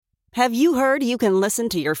Have you heard you can listen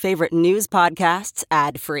to your favorite news podcasts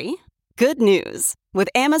ad-free? Good news. With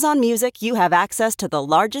Amazon Music, you have access to the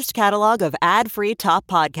largest catalog of ad-free top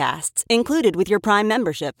podcasts included with your Prime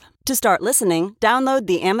membership. To start listening, download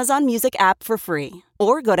the Amazon Music app for free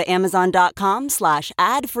or go to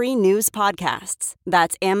amazon.com/ad-free news podcasts.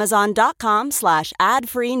 That's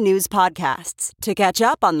amazon.com/ad-free news podcasts to catch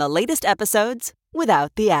up on the latest episodes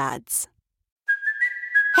without the ads.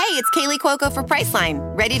 Hey, it's Kaylee Cuoco for Priceline.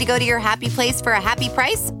 Ready to go to your happy place for a happy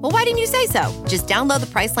price? Well, why didn't you say so? Just download the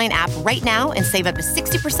Priceline app right now and save up to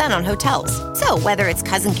 60% on hotels. So whether it's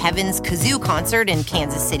Cousin Kevin's Kazoo Concert in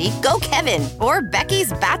Kansas City, go Kevin, or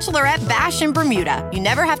Becky's Bachelorette Bash in Bermuda, you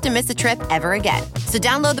never have to miss a trip ever again. So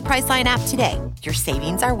download the Priceline app today. Your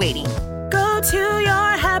savings are waiting. Go to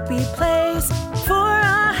your happy place for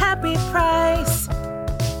a happy price.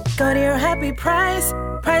 Go to your happy price,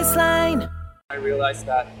 Priceline. I realized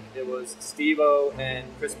that it was Steve-O and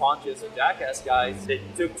Chris Pontius, the Jackass guys. They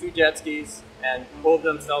took two jet skis and pulled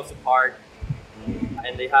themselves apart,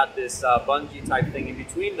 and they had this bungee type thing in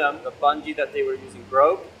between them. The bungee that they were using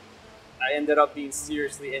broke. I ended up being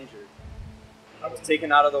seriously injured. I was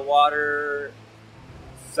taken out of the water,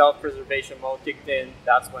 self-preservation mode kicked in.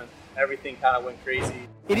 That's when everything kind of went crazy.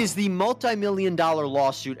 It is the multi-million-dollar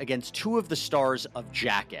lawsuit against two of the stars of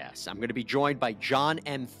Jackass. I'm going to be joined by John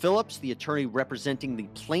M. Phillips, the attorney representing the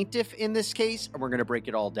plaintiff in this case, and we're going to break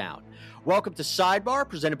it all down. Welcome to Sidebar,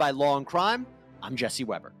 presented by Law and Crime. I'm Jesse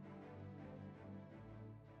Weber.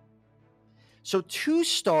 So two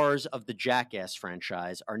stars of the Jackass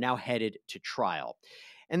franchise are now headed to trial.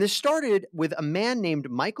 And this started with a man named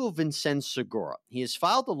Michael Vincent Segura. He has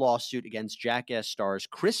filed a lawsuit against Jackass stars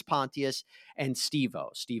Chris Pontius and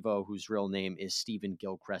Steve-O. Steve-O, whose real name is Stephen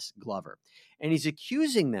Gilchrist Glover. And he's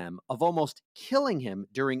accusing them of almost killing him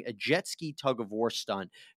during a jet ski tug-of-war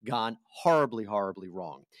stunt gone horribly, horribly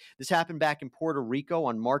wrong. This happened back in Puerto Rico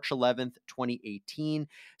on March 11th, 2018.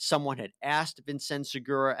 Someone had asked Vincent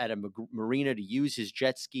Segura at a marina to use his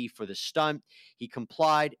jet ski for the stunt. He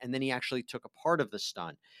complied, and then he actually took a part of the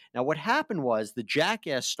stunt. Now, what happened was the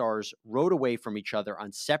Jackass stars rode away from each other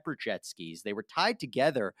on separate jet skis. They were tied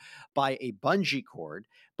together by a bungee cord,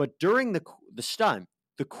 but during the stunt,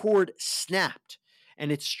 the cord snapped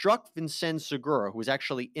and it struck Vincent Segura, who was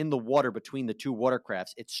actually in the water between the two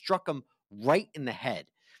watercrafts. It struck him right in the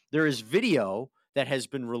head. There is video that has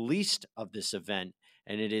been released of this event,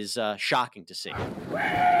 and it is shocking to see.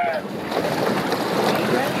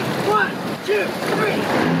 1, 2, 3.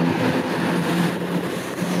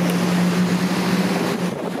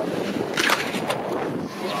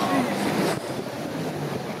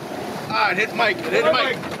 Ah, it hit Mike. It hit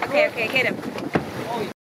Mike. Okay, hit him.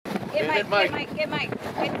 Hit Mike. Hit Mike.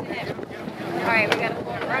 Hit him. All right, we got to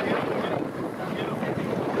pull him up.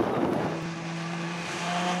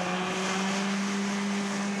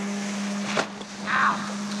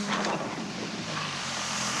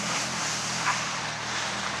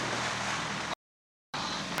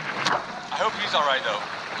 I hope he's all right, though.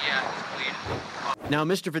 Yeah, please. Now,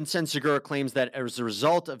 Mr. Vincent Segura claims that as a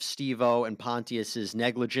result of Steve-O and Pontius's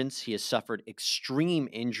negligence, he has suffered extreme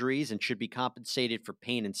injuries and should be compensated for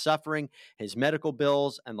pain and suffering, his medical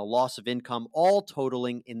bills, and the loss of income, all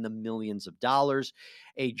totaling in the millions of dollars.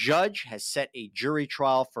 A judge has set a jury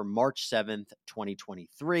trial for March 7th,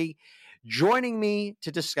 2023. Joining me to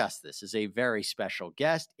discuss this is a very special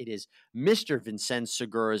guest. It is Mr. Vincent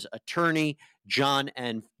Segura's attorney, John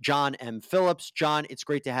M. Phillips. John, it's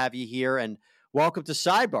great to have you here, and welcome to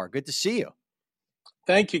Sidebar. Good to see you.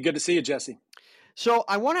 Thank you. Good to see you, Jesse. So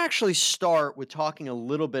I want to actually start with talking a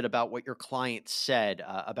little bit about what your client said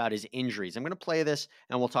about his injuries. I'm going to play this,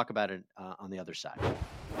 and we'll talk about it on the other side.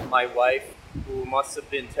 My wife, who must have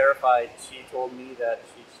been terrified, she told me that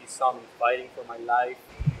she saw me fighting for my life.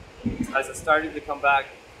 As I started to come back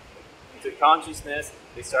into consciousness,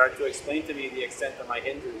 they started to explain to me the extent of my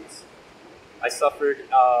injuries. I suffered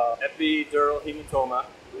epidural hematoma,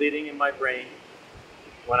 bleeding in my brain.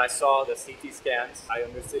 When I saw the CT scans, I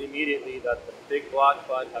understood immediately that the big blood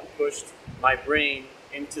clot had pushed my brain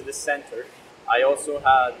into the center. I also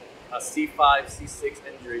had a C5, C6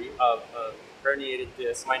 injury of a herniated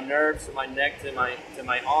disc. My nerves from my neck to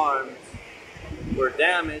my arms were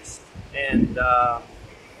damaged, and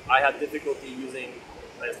I had difficulty using,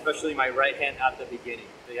 especially my right hand at the beginning.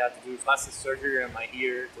 They had to do plastic surgery on my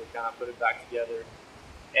ear to kind of put it back together.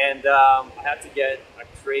 And I had to get a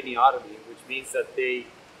craniotomy, which means that they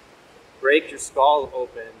break your skull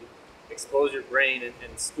open, expose your brain,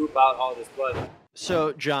 and scoop out all this blood.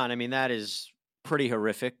 So, John, I mean, that is pretty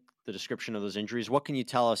horrific, the description of those injuries. What can you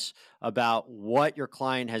tell us about what your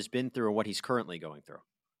client has been through and what he's currently going through?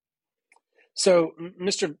 So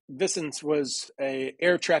Mr. Vicens was a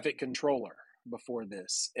air traffic controller before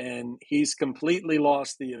this, and he's completely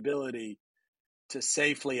lost the ability to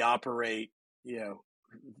safely operate,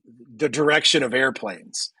 the direction of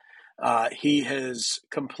airplanes. He has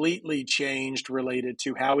completely changed related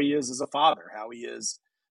to how he is as a father, how he is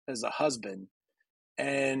as a husband,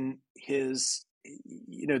 and his,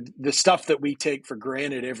 the stuff that we take for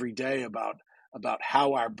granted every day about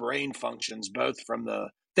how our brain functions, both from the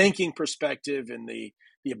thinking perspective and the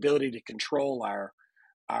ability to control our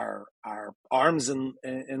arms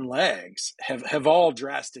and legs have all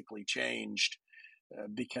drastically changed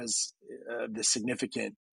because of the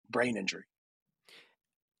significant brain injury.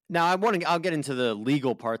 Now, I'll get into the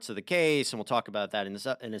legal parts of the case, and we'll talk about that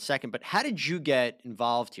in a second. But how did you get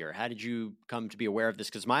involved here? How did you come to be aware of this?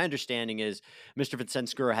 Because my understanding is Mr.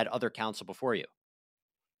 Vicens had other counsel before you.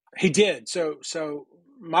 He did. So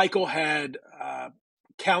Michael had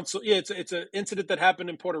counsel. Yeah, it's an incident that happened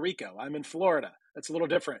in Puerto Rico. I'm in Florida. That's a little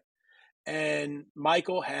different. And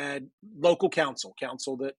Michael had local counsel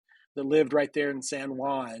that lived right there in San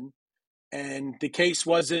Juan, and the case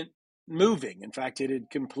wasn't moving. In fact, it had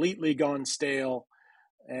completely gone stale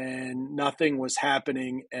and nothing was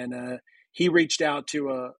happening. And he reached out to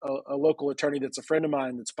a local attorney that's a friend of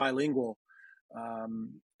mine that's bilingual.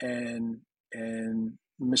 And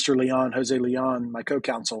Mr. Leon, Jose Leon, my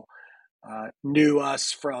co-counsel, knew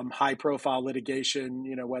us from high profile litigation,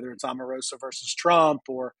 whether it's Omarosa versus Trump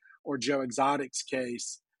or Joe Exotic's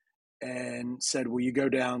case, and said, will you go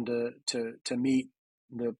down to meet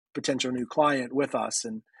the potential new client with us?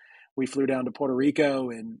 And we flew down to Puerto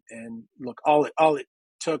Rico, and look, all it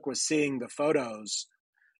took was seeing the photos,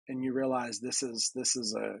 and you realize this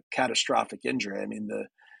is a catastrophic injury. I mean,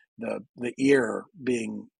 the ear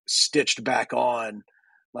being stitched back on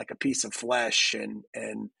like a piece of flesh, and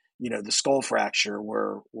the skull fracture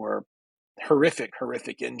were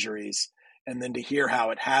horrific injuries. And then to hear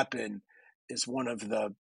how it happened is one of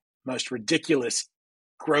the most ridiculous,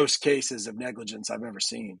 gross cases of negligence I've ever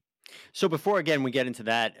seen. So before, again, we get into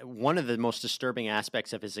that, one of the most disturbing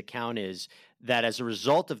aspects of his account is that as a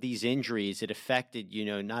result of these injuries, it affected,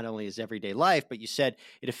 not only his everyday life, but you said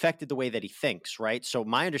it affected the way that he thinks, right? So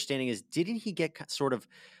my understanding is, didn't he get sort of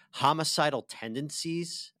homicidal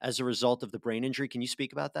tendencies as a result of the brain injury? Can you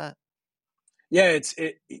speak about that? Yeah,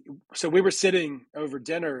 so we were sitting over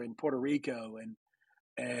dinner in Puerto Rico,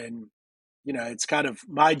 and it's kind of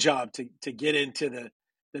my job to get into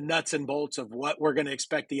the nuts and bolts of what we're going to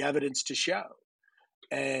expect the evidence to show.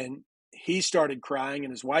 And he started crying,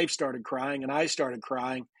 and his wife started crying, and I started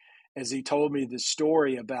crying as he told me this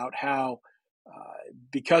story about how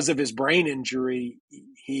because of his brain injury,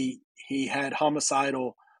 he had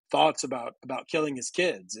homicidal thoughts about killing his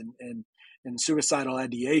kids and suicidal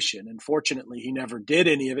ideation. And fortunately, he never did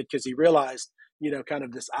any of it because he realized, kind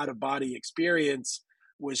of this out-of-body experience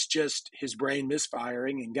was just his brain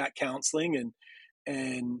misfiring, and got counseling and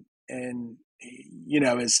has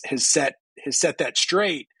set that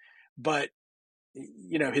straight. But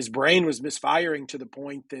his brain was misfiring to the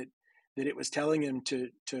point that it was telling him to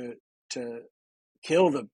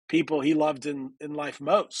kill the people he loved in life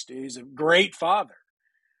most. He's a great father.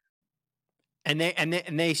 And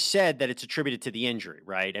they said that it's attributed to the injury,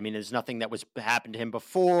 right? I mean, there's nothing that was happened to him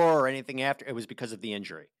before or anything after. It was because of the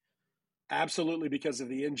injury. Absolutely, because of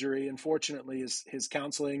the injury. Unfortunately, his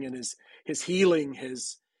counseling and his healing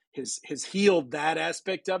has healed that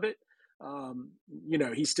aspect of it.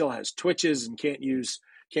 He still has twitches and can't use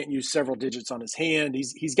several digits on his hand.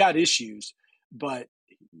 He's got issues, but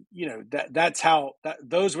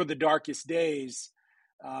those were the darkest days.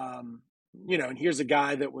 And here's a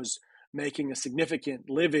guy that was making a significant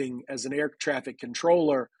living as an air traffic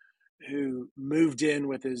controller who moved in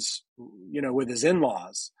with his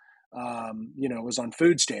in-laws. Was on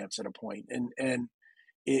food stamps at a point, and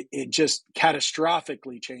it just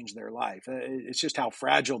catastrophically changed their life. It's just how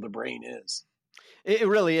fragile the brain is. It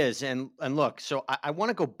really is. And look, so I want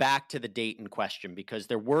to go back to the date in question, because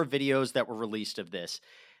there were videos that were released of this.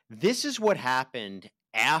 This is what happened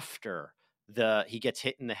after he gets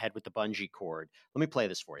hit in the head with the bungee cord. Let me play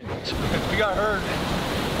this for you. We got hurt.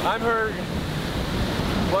 I'm hurt.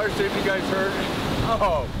 Fire safety guy's hurt.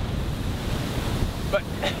 Oh. But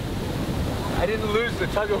I didn't lose the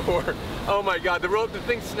tug of war. Oh my God, the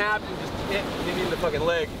thing snapped and just hit me in the fucking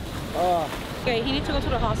leg. Okay, he needs to go to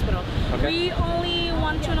the hospital. Okay. We only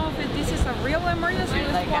want to know if this is a real emergency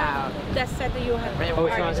response that said that you have. Oh,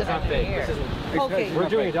 it's not fake. Okay. We're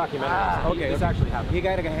doing a documentary. Okay, this actually happened. You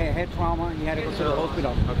got a head trauma and you had to go to the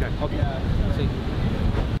hospital. Okay.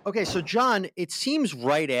 Okay, so John, it seems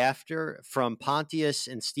right after from Pontius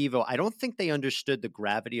and Steve-O, I don't think they understood the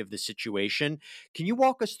gravity of the situation. Can you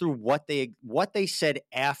walk us through what they said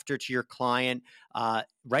after to your client,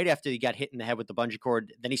 right after he got hit in the head with the bungee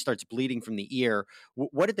cord? Then he starts bleeding from the ear.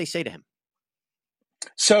 What did they say to him?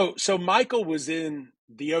 So Michael was in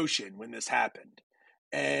the ocean when this happened,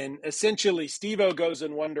 and essentially Steve-O goes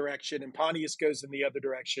in one direction and Pontius goes in the other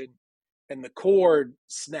direction, and the cord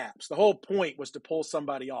snaps. The whole point was to pull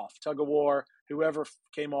somebody off. Tug of war, whoever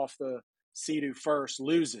came off the Sea-Doo first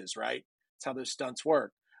loses, right? That's how those stunts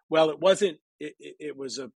work. Well, it wasn't. It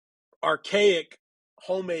was a archaic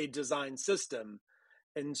homemade design system,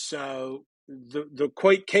 and so the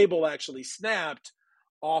cable actually snapped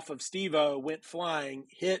off of Steve-O, went flying,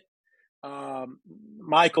 hit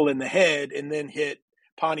Michael in the head, and then hit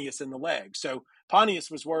Pontius in the leg. So Pontius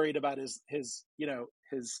was worried about his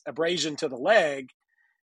abrasion to the leg,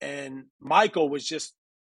 and Michael was just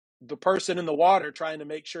the person in the water trying to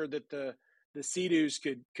make sure that the Sea-Doos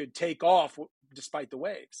could take off despite the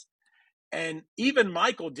waves. And even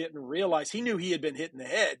Michael didn't realize, he knew he had been hit in the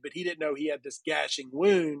head, but he didn't know he had this gashing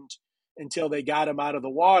wound until they got him out of the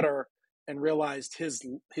water and realized his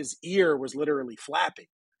ear was literally flapping.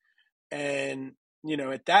 And,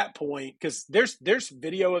 at that point, because there's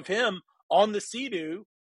video of him on the Sea-Doo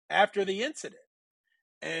after the incident.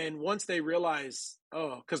 And once they realized,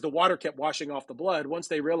 because the water kept washing off the blood, once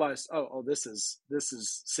they realized, this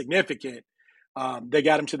is significant, they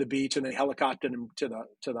got him to the beach and they helicoptered him to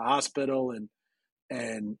the hospital,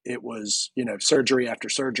 and it was, surgery after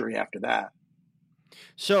surgery after that.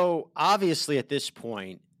 So obviously at this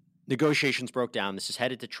point, negotiations broke down. This is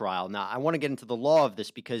headed to trial. Now, I want to get into the law of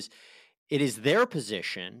this because it is their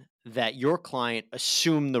position that your client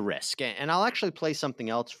assumed the risk. And I'll actually play something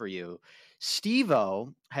else for you.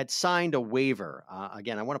 Steve-O had signed a waiver.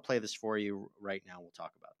 Again, I want to play this for you right now. We'll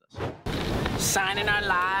talk about this. Signing our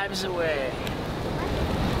lives away.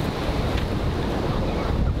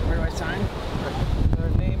 Where do I sign?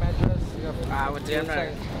 Their name, address. With the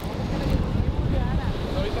owner.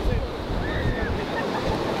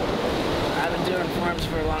 I've been doing forms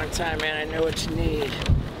for a long time, man. I know what you need.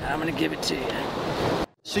 I'm going to give it to you.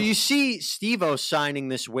 So you see Steve-O signing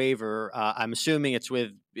this waiver. I'm assuming it's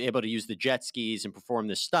with able to use the jet skis and perform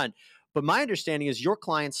this stunt. But my understanding is your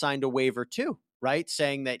client signed a waiver too, right?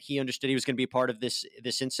 Saying that he understood he was going to be part of this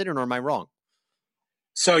incident, or am I wrong?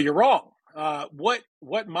 So you're wrong. What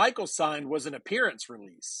Michael signed was an appearance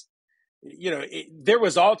release. There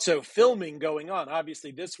was also filming going on.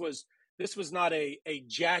 Obviously, this was not a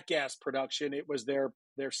Jackass production. It was their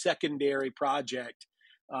secondary project.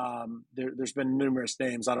 There's been numerous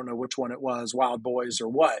names. I don't know which one it was, Wild Boys or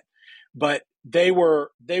what, but they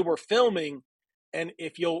were filming. And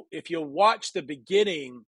if you'll watch the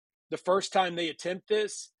beginning, the first time they attempt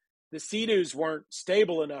this, the Sea-Doos weren't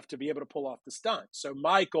stable enough to be able to pull off the stunt. So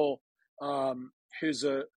Michael, who's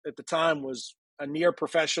at the time was a near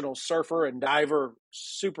professional surfer and diver,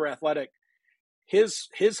 super athletic, his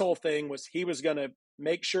whole thing was he was going to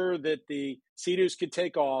make sure that the Sea-Doos could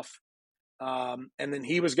take off. And then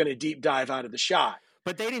he was going to deep dive out of the shot.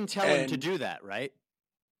 But they didn't tell him to do that, right?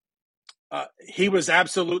 He was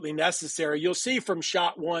absolutely necessary. You'll see from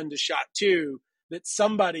shot 1 to shot 2 that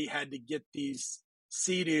somebody had to get these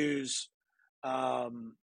Sea-Doos aligned.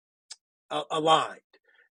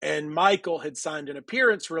 And Michael had signed an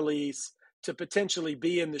appearance release to potentially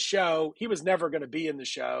be in the show. He was never going to be in the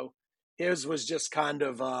show. His was just kind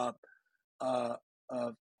of a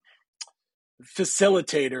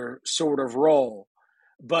facilitator sort of role.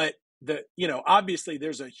 But obviously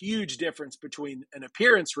there's a huge difference between an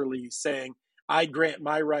appearance release saying I grant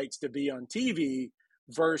my rights to be on TV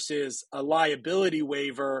versus a liability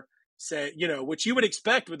waiver, which you would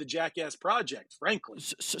expect with the Jackass project, frankly.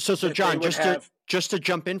 So John, just to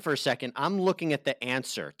jump in for a second, I'm looking at the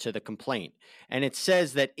answer to the complaint, and it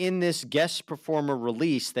says that in this guest performer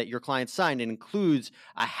release that your client signed, it includes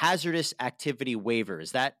a hazardous activity waiver.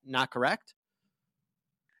 Is that not correct?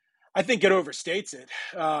 I think it overstates it.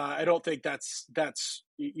 I don't think that's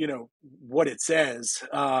what it says.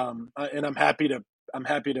 And I'm happy to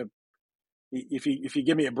if you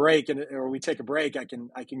give me a break or we take a break, I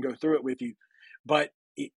can go through it with you. But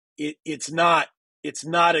it's not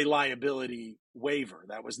a liability waiver.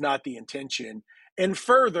 That was not the intention. And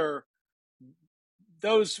further,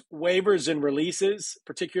 those waivers and releases,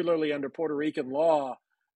 particularly under Puerto Rican law,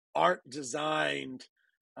 aren't designed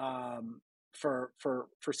for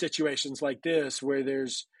situations like this, where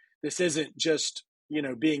this isn't just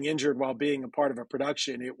being injured while being a part of a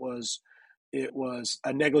production. It was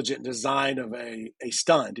a negligent design of a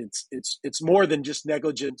stunt. It's more than just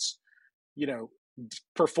negligence,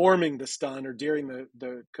 performing the stunt or during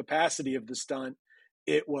the capacity of the stunt,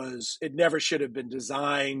 it never should have been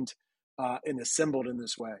designed and assembled in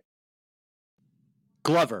this way.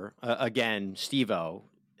 Glover, again, Steve-O,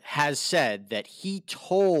 has said that he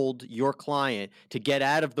told your client to get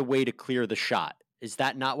out of the way to clear the shot. Is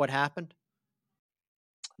that not what happened?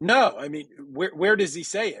 No, I mean, where does he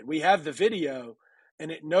say it? We have the video,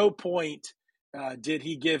 and at no point did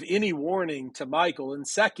he give any warning to Michael. And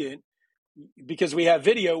second, because we have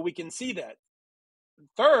video, we can see that.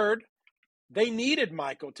 Third, they needed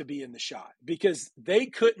Michael to be in the shot because they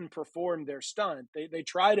couldn't perform their stunt. They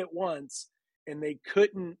tried it once, and they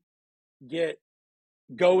couldn't get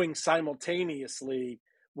going simultaneously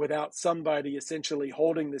without somebody essentially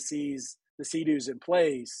holding the Sea-Doos in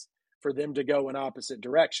place for them to go in opposite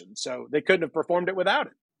directions. So they couldn't have performed it without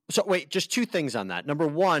it. So wait, just two things on that. Number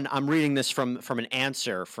one, I'm reading this from an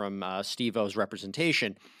answer from Steve-O's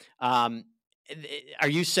representation. Are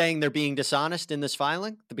you saying they're being dishonest in this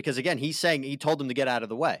filing? Because again, he's saying he told them to get out of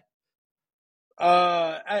the way.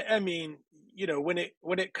 I mean, when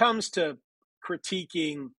it comes to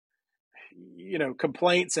critiquing,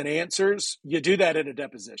 complaints and answers, you do that in a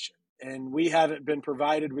deposition. And we haven't been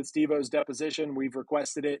provided with Steve-O's deposition. We've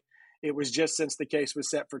requested it. It was just since the case was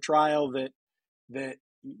set for trial that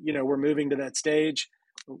we're moving to that stage.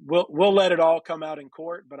 We'll let it all come out in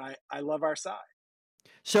court, but I love our side.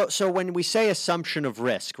 So when we say assumption of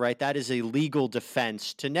risk, right, that is a legal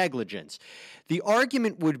defense to negligence. The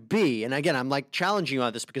argument would be, and again, I'm like challenging you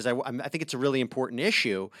on this because I think it's a really important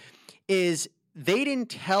issue, is they didn't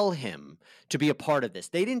tell him to be a part of this.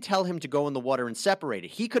 They didn't tell him to go in the water and separate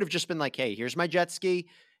it. He could have just been like, hey, here's my jet ski.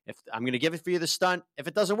 If I'm going to give it for you the stunt, if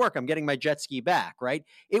it doesn't work, I'm getting my jet ski back, right?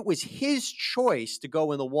 It was his choice to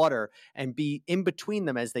go in the water and be in between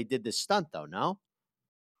them as they did this stunt, though, no?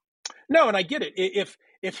 No, and I get it.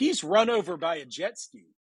 If he's run over by a jet ski,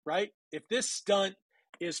 right? If this stunt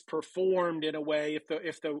is performed in a way,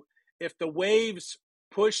 if the waves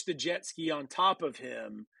push the jet ski on top of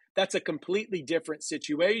him, that's a completely different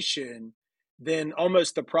situation than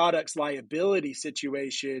almost the product's liability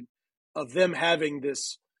situation of them having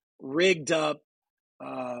this rigged up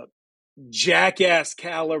Jackass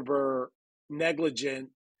caliber negligent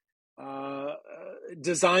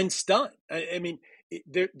design stunt. I mean,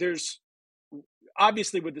 there's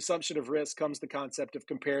obviously with the assumption of risk comes the concept of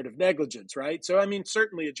comparative negligence, right? So, I mean,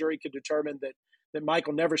 certainly a jury could determine that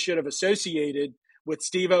Michael never should have associated with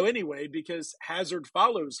Steve-O anyway, because hazard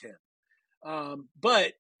follows him.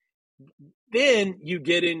 But then you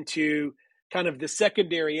get into kind of the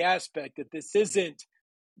secondary aspect that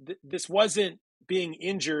this wasn't being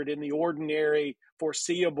injured in the ordinary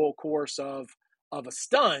foreseeable course of a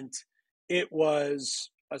stunt. It was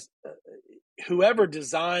whoever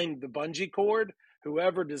designed the bungee cord,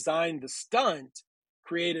 whoever designed the stunt,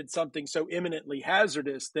 created something so imminently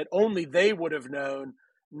hazardous that only they would have known,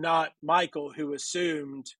 not Michael, who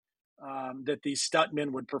assumed that these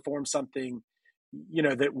stuntmen would perform something,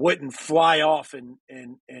 that wouldn't fly off and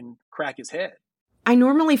crack his head. I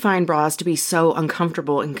normally find bras to be so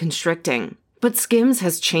uncomfortable and constricting, but Skims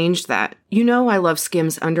has changed that. You know I love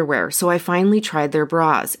Skims underwear, so I finally tried their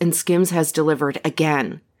bras, and Skims has delivered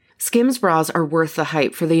again. Skims bras are worth the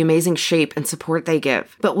hype for the amazing shape and support they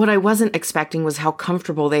give, but what I wasn't expecting was how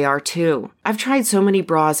comfortable they are too. I've tried so many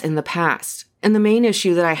bras in the past, and the main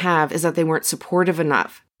issue that I have is that they weren't supportive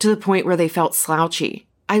enough, to the point where they felt slouchy.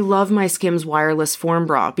 I love my Skims wireless form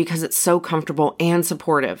bra because it's so comfortable and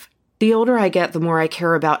supportive. The older I get, the more I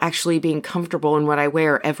care about actually being comfortable in what I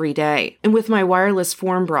wear every day. And with my wireless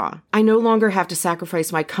form bra, I no longer have to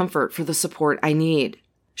sacrifice my comfort for the support I need.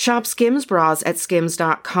 Shop Skims bras at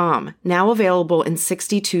skims.com, now available in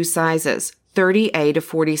 62 sizes, 30A to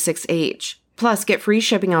 46H. Plus, get free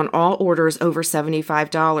shipping on all orders over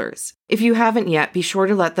 $75. If you haven't yet, be sure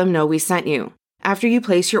to let them know we sent you. After you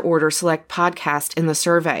place your order, select podcast in the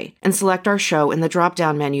survey and select our show in the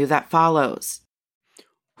drop-down menu that follows.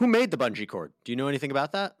 Who made the bungee cord? Do you know anything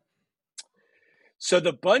about that? So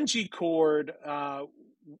the bungee cord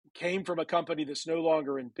came from a company that's no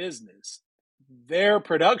longer in business. Their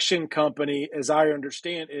production company, as I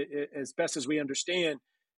understand, as best as we understand,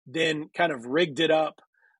 then kind of rigged it up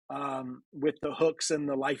with the hooks and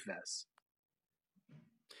the life vests.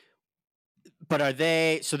 But are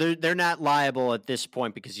they? So they're not liable at this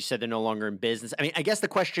point because you said they're no longer in business. I mean, I guess the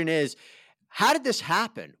question is, how did this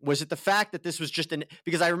happen? Was it the fact that this was just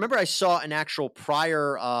because I remember I saw an actual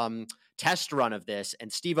prior test run of this,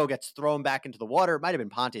 and Steve-O gets thrown back into the water. It might have been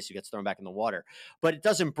Pontius who gets thrown back in the water, but it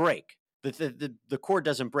doesn't break. The cord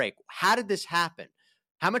doesn't break. How did this happen?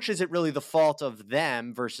 How much is it really the fault of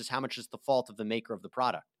them versus how much is the fault of the maker of the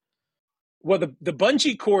product? Well, the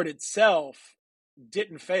bungee cord itself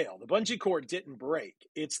didn't fail. The bungee cord didn't break.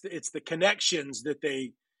 It's the connections that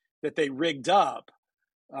they rigged up.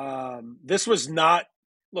 This was not,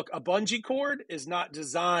 look, a bungee cord is not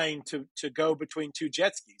designed to go between two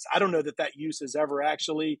jet skis. I don't know that use has ever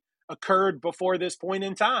actually occurred before this point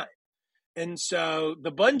in time. And so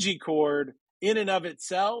the bungee cord in and of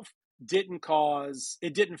itself didn't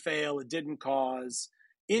fail. It didn't cause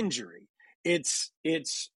injury. It's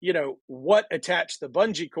what attached the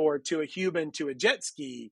bungee cord to a human to a jet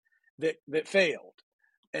ski that failed.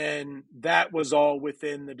 And that was all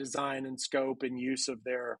within the design and scope and use of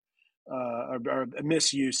their or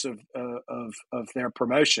misuse of their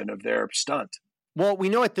promotion of their stunt. Well, we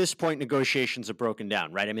know at this point negotiations are broken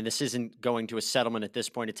down, right? I mean, this isn't going to a settlement at this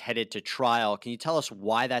point. It's headed to trial. Can you tell us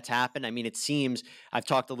why that's happened? I mean, it seems, I've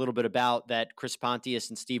talked a little bit about that Chris Pontius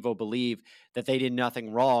and Steve-O believe that they did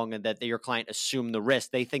nothing wrong and that your client assumed the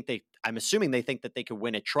risk. I'm assuming they think that they could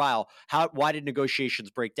win at trial. Why did negotiations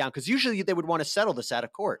break down? Because usually they would want to settle this out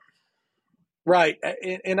of court. Right.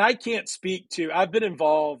 And I can't speak to, I've been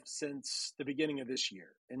involved since the beginning of this year.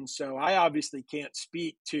 And so I obviously can't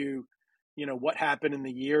speak to, what happened in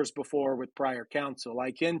the years before with prior counsel. I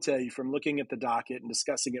can tell you from looking at the docket and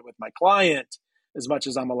discussing it with my client, as much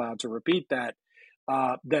as I'm allowed to repeat that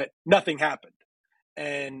nothing happened.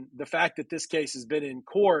 And the fact that this case has been in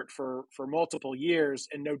court for multiple years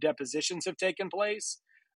and no depositions have taken place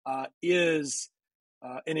is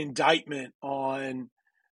an indictment on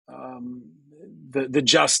the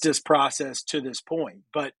justice process to this point.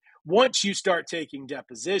 But once you start taking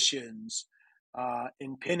depositions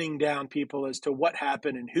and pinning down people as to what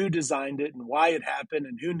happened and who designed it and why it happened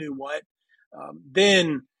and who knew what,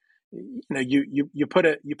 then you put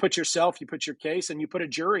your case, and you put a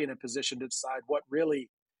jury in a position to decide what really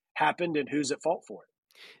happened and who's at fault for it.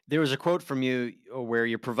 There was a quote from you where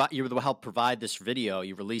you helped provide this video.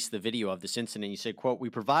 You released the video of this incident. You said, quote, "We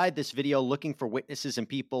provide this video looking for witnesses and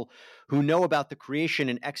people who know about the creation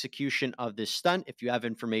and execution of this stunt. If you have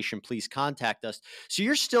information, please contact us." So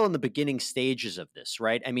you're still in the beginning stages of this,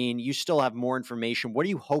 right? I mean, you still have more information. What are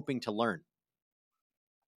you hoping to learn?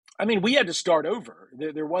 I mean, we had to start over.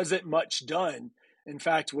 There wasn't much done. In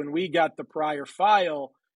fact, when we got the prior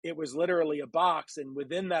file, it was literally a box, and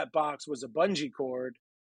within that box was a bungee cord,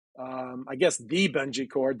 I guess the bungee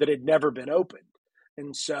cord that had never been opened.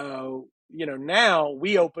 And so, now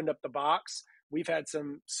we opened up the box. We've had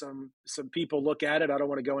some people look at it. I don't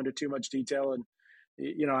want to go into too much detail. And,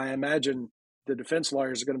 I imagine the defense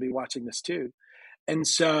lawyers are going to be watching this too. And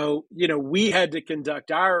so, we had to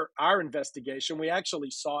conduct our investigation. We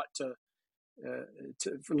actually sought to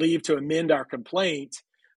leave to amend our complaint.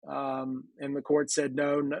 And the court said,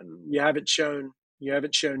 no, you haven't shown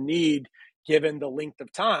need given the length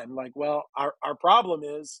of time. Like, well, our problem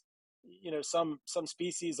is, some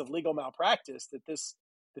species of legal malpractice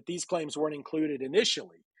that these claims weren't included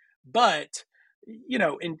initially. But,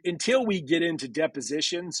 until we get into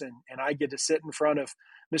depositions and I get to sit in front of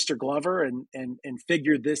Mr. Glover and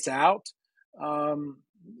figure this out,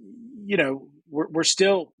 we're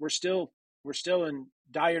still in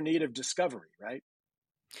dire need of discovery, right?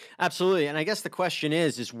 Absolutely. And I guess the question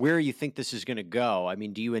is where you think this is going to go. I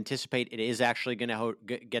mean, do you anticipate it is actually going to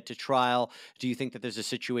get to trial? Do you think that there's a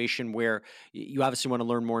situation where you obviously want to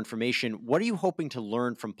learn more information? What are you hoping to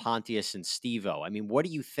learn from Pontius and Steve-O? I mean, what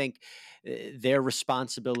do you think their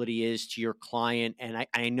responsibility is to your client? And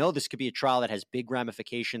I know this could be a trial that has big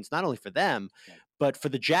ramifications, not only for them, but for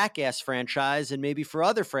the Jackass franchise and maybe for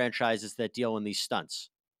other franchises that deal in these stunts.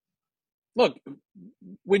 Look,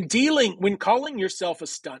 when calling yourself a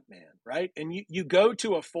stuntman, right? And you go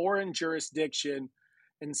to a foreign jurisdiction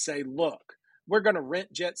and say, look, we're going to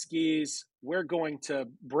rent jet skis. We're going to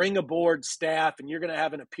bring aboard staff and you're going to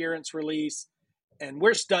have an appearance release. And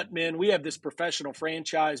we're stuntmen. We have this professional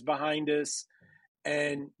franchise behind us.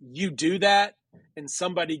 And you do that and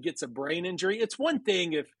somebody gets a brain injury. It's one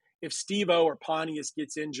thing if Steve-O or Pontius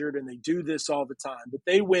gets injured and they do this all the time, but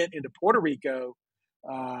they went into Puerto Rico,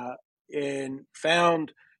 and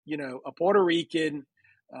found, a Puerto Rican,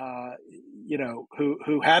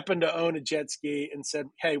 who happened to own a jet ski and said,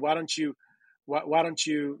 hey, why don't you,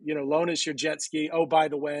 loan us your jet ski? Oh, by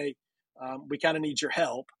the way, we kind of need your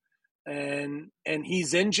help. And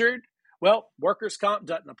he's injured. Well, workers' comp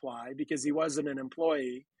doesn't apply because he wasn't an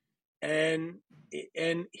employee, and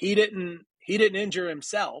he didn't injure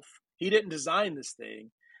himself. He didn't design this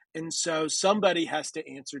thing. And so somebody has to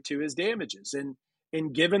answer to his damages.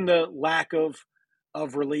 And given the lack of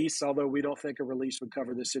release, although we don't think a release would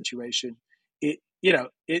cover this situation,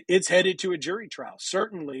 it's headed to a jury trial.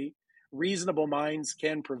 Certainly, reasonable minds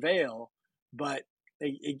can prevail, but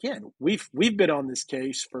again, we've been on this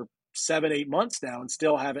case for 7-8 months now and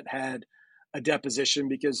still haven't had a deposition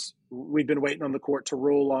because we've been waiting on the court to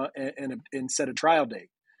rule on and set a trial date.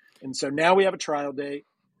 And so now we have a trial date.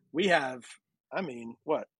 We have,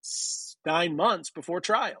 9 months before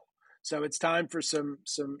trial. So it's time for some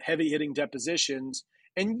heavy hitting depositions.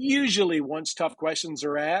 And usually once tough questions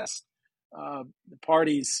are asked, the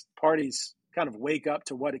parties kind of wake up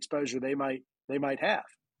to what exposure they might have.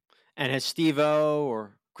 And has Steve-O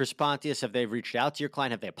or Chris Pontius, have they reached out to your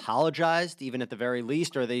client? Have they apologized, even at the very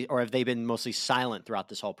least, or have they been mostly silent throughout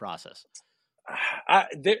this whole process?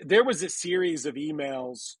 There was a series of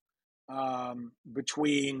emails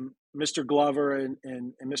between Mr. Glover and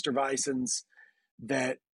Mr. Vicens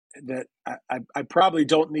that I probably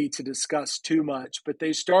don't need to discuss too much, but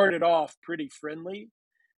they started off pretty friendly,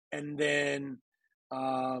 and then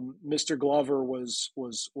Mr. Glover was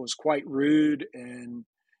quite rude and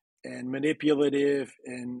manipulative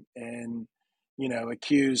and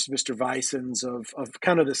accused Mr. Vicens of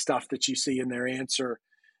kind of the stuff that you see in their answer.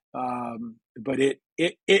 But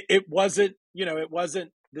it wasn't, it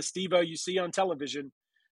wasn't the Steve-O you see on television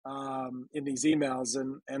in these emails.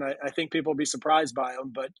 And I think people will be surprised by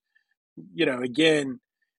them, but again,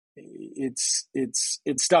 it's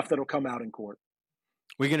stuff that'll come out in court.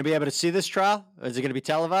 We're going to be able to see this trial? Is it going to be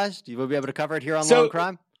televised? You will be able to cover it here on Law and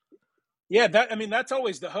Crime? Yeah, that's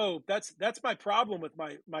always the hope. That's my problem with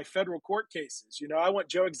my federal court cases. I want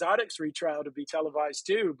Joe Exotic's retrial to be televised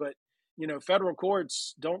too, but federal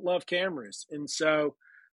courts don't love cameras, and so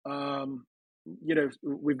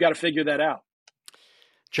we've got to figure that out.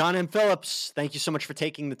 John M. Phillips, thank you so much for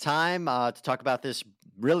taking the time to talk about this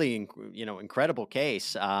really incredible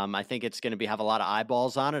case. I think it's going to have a lot of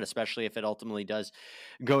eyeballs on it, especially if it ultimately does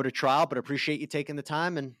go to trial. But appreciate you taking the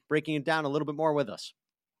time and breaking it down a little bit more with us.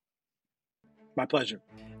 My pleasure.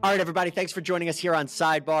 All right, everybody. Thanks for joining us here on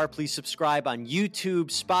Sidebar. Please subscribe on YouTube,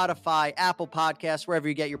 Spotify, Apple Podcasts, wherever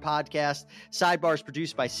you get your podcast. Sidebar is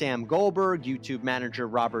produced by Sam Goldberg, YouTube manager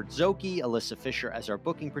Robert Zoki, Alyssa Fisher as our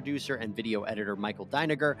booking producer, and video editor Michael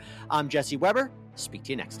Deiniger. I'm Jesse Weber. Speak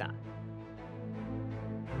to you next time.